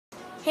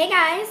Hey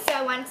guys, so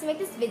I wanted to make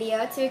this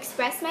video to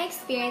express my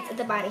experience at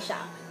the Body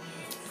Shop.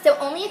 So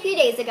only a few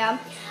days ago,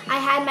 I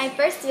had my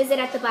first visit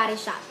at the Body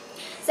Shop.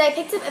 So I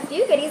picked up a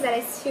few goodies that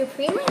I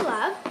supremely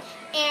love,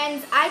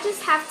 and I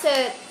just have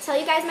to tell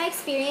you guys my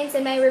experience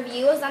and my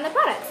reviews on the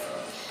products.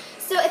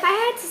 So if I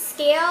had to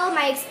scale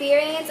my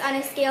experience on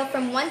a scale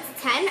from 1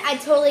 to 10,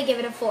 I'd totally give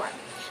it a 4.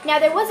 Now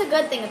there was a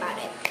good thing about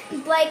it,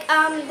 like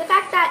the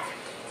fact that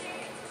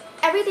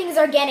everything is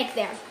organic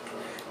there.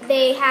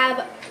 They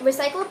have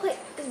recyclable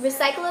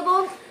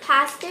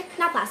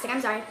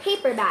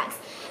paper bags.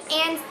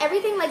 And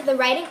everything, like the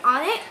writing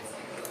on it,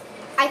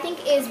 I think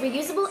is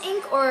reusable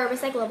ink or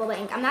recyclable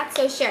ink. I'm not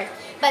so sure.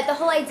 But the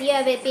whole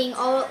idea of it being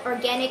all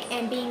organic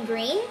and being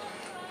green,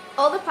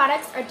 all the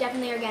products are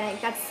definitely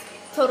organic. That's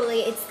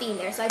totally its theme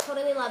there. So I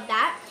totally love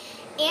that.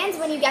 And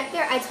when you get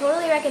there, I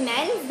totally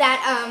recommend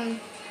that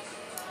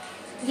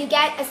you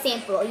get a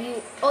sample.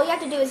 All you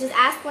have to do is just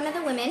ask one of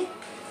the women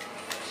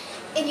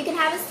if you can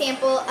have a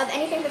sample of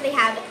anything that they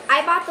have.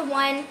 I bought the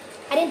one,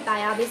 I didn't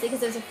buy obviously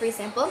because it was a free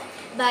sample,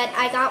 but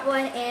I got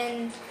one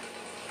in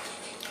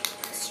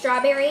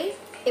strawberry.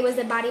 It was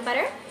a body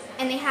butter,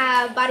 and they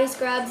have body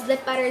scrubs,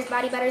 lip butters,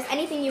 body butters,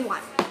 anything you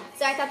want.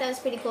 So I thought that was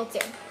pretty cool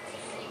too.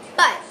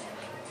 But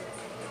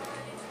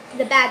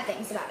the bad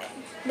things about it.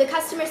 The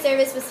customer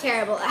service was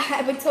terrible.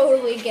 I would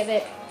totally give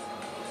it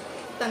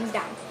thumbs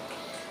down.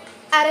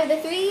 Out of the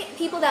 3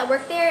 people that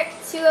worked there,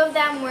 2 of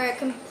them were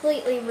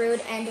completely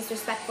rude and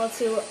disrespectful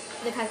to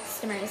the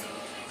customers.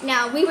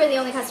 Now, we were the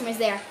only customers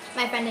there,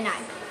 my friend and I.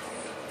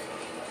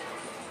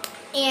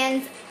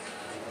 And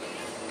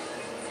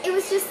it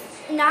was just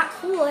not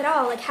cool at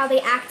all, like how they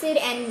acted,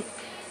 and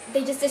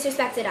they just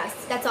disrespected us,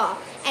 that's all.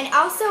 And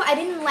also, I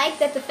didn't like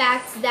the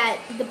fact that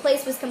the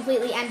place was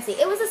completely empty.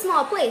 It was a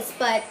small place,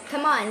 but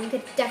come on, you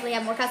could definitely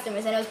have more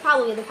customers, and it was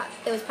probably the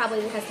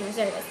customer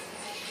service.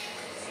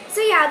 So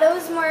yeah,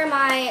 those were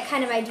my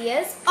kind of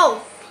ideas.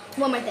 Oh,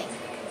 one more thing.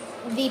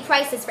 The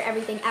prices for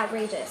everything,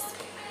 outrageous.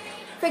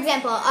 For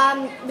example,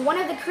 one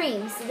of the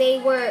creams,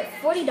 they were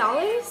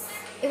 $40.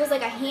 It was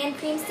like a hand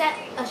cream set,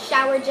 a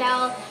shower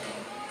gel,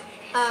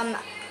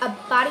 a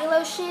body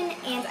lotion,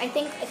 and I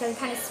think it's a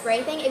kind of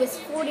spray thing. It was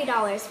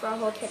 $40 for a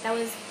whole kit. That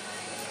was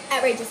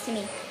outrageous to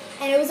me.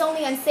 And it was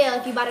only on sale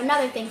if you bought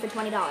another thing for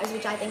 $20,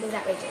 which I think is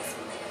outrageous.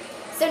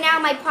 So now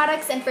my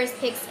products and first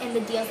picks and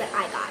the deals that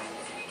I got.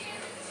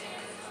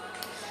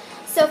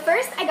 So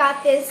first I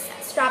got this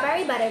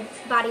strawberry body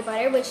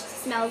butter, which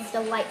smells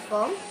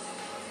delightful.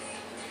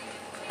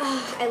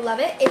 Oh, I love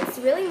it. It's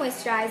really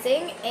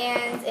moisturizing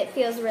and it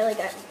feels really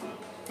good.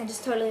 I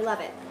just totally love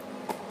it.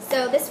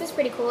 So this was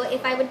pretty cool.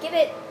 If I would give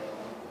it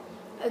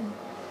a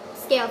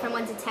scale from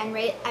 1 to 10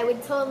 rate, I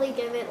would totally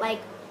give it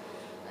like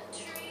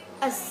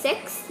a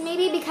 6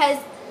 maybe, because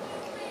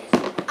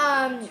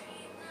I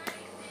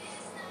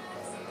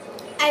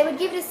would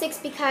give it a 6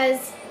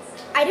 because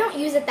I don't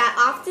use it that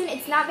often.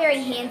 It's not very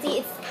handy.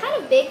 It's kind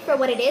of big for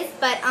what it is,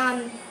 but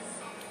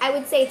I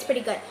would say it's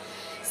pretty good.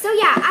 So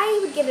yeah, I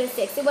would give it a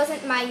 6. It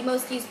wasn't my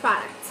most used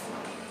product.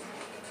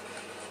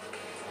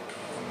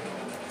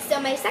 So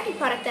my second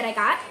product that I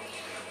got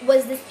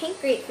was this pink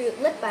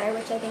grapefruit lip butter,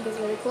 which I think is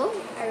really cool.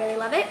 I really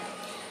love it.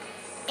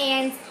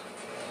 And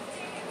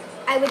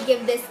I would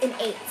give this an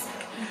 8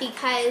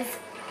 because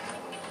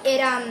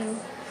it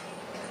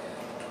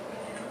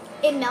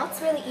melts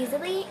really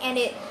easily and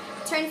it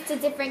turns to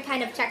different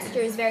kind of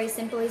textures very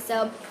simply,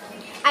 so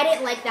I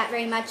didn't like that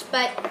very much,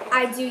 but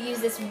I do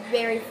use this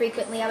very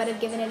frequently. I would have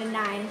given it a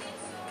 9.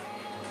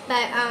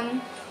 But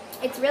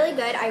it's really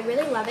good. I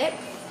really love it,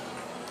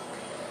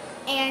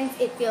 and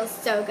it feels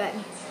so good.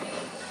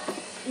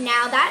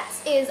 Now that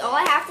is all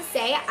I have to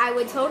say. I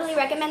would totally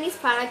recommend these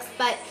products,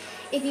 but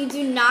if you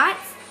do not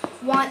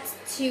want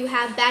to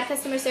have bad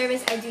customer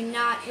service, I do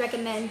not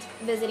recommend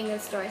visiting the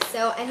store.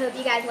 So I hope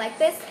you guys like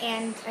this,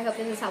 and I hope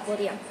this is helpful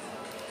to you.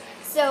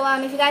 So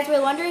if you guys were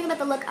wondering about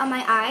the look on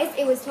my eyes,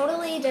 it was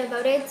totally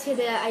devoted to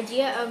the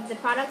idea of the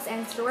products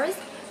and stores.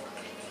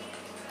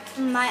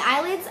 My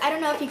eyelids, I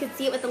don't know if you could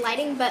see it with the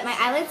lighting, but my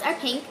eyelids are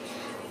pink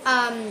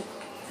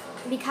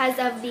because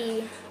of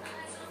the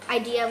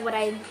idea of what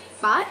I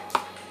bought.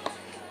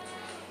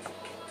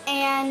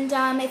 And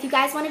if you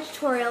guys want a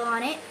tutorial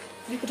on it,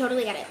 you could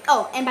totally get it.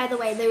 Oh, and by the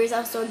way, there is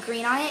also a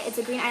green on it. It's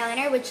a green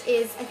eyeliner, which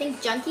is, I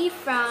think, Junkie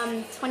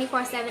from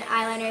 24/7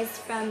 Eyeliners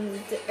from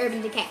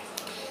Urban Decay.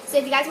 So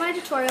if you guys want a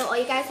tutorial, all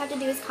you guys have to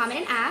do is comment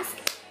and ask,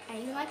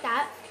 anything like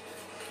that.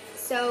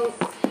 So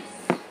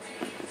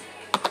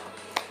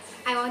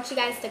I want you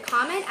guys to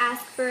comment,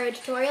 ask for a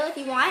tutorial if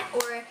you want,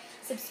 or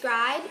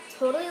subscribe.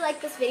 Totally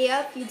like this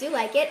video if you do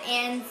like it,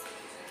 and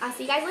I'll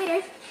see you guys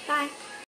later. Bye.